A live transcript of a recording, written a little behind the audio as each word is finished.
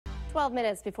12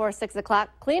 minutes before 6 o'clock,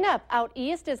 cleanup out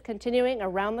east is continuing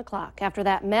around the clock after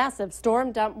that massive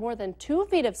storm dumped more than 2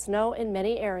 feet of snow in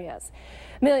many areas.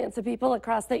 Millions of people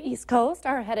across the East Coast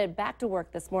are headed back to work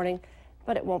this morning,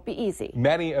 but it won't be easy.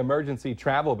 Many emergency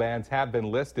travel bans have been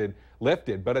lifted,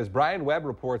 but as Brian Webb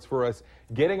reports for us,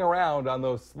 getting around on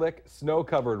those slick,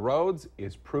 snow-covered roads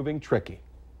is proving tricky.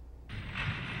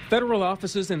 Federal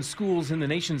offices and schools in the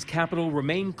nation's capital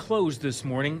remain closed this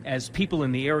morning as people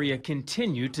in the area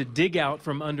continue to dig out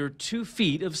from under 2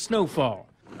 feet of snowfall.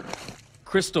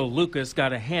 Crystal Lucas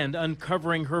got a hand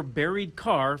uncovering her buried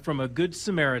car from a Good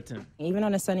Samaritan. Even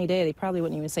on a sunny day, they probably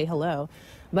wouldn't even say hello.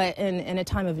 But in a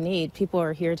time of need, people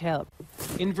are here to help.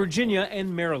 In Virginia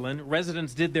and Maryland,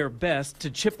 residents did their best to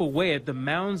chip away at the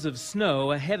mounds of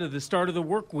snow ahead of the start of the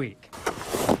work week.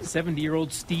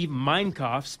 70-year-old Steve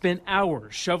Meinkoff spent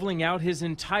hours shoveling out his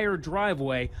entire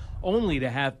driveway only to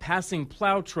have passing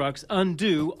plow trucks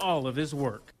undo all of his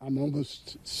work. I'm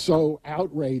almost so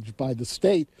outraged by the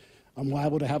state, I'm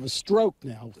liable to have a stroke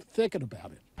now thinking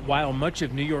about it. While much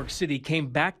of New York City came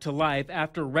back to life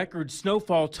after record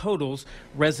snowfall totals,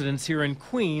 residents here in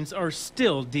Queens are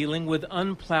still dealing with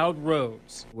unplowed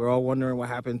roads. We're all wondering what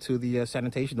happened to the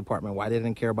sanitation department, why they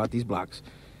didn't care about these blocks.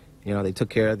 You know, they took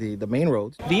care of the main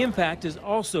roads. The impact is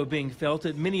also being felt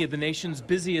at many of the nation's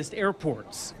busiest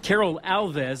airports. Carol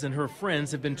Alves and her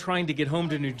friends have been trying to get home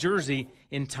to New Jersey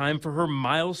in time for her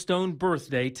milestone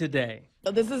birthday today.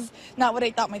 This is not what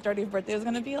I thought my 30th birthday was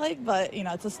going to be like, but, you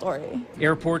know, it's a story.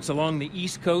 Airports along the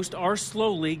East Coast are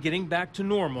slowly getting back to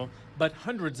normal, but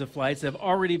hundreds of flights have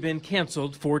already been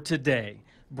canceled for today.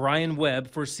 Brian Webb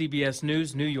for CBS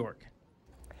News, New York.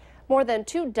 More than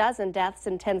 24 deaths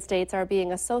in 10 states are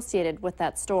being associated with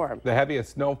that storm. The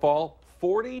heaviest snowfall,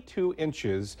 42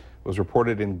 inches, was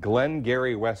reported in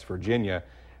Glengarry, West Virginia.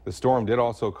 The storm did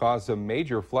also cause some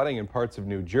major flooding in parts of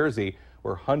New Jersey,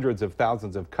 where hundreds of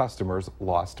thousands of customers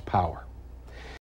lost power.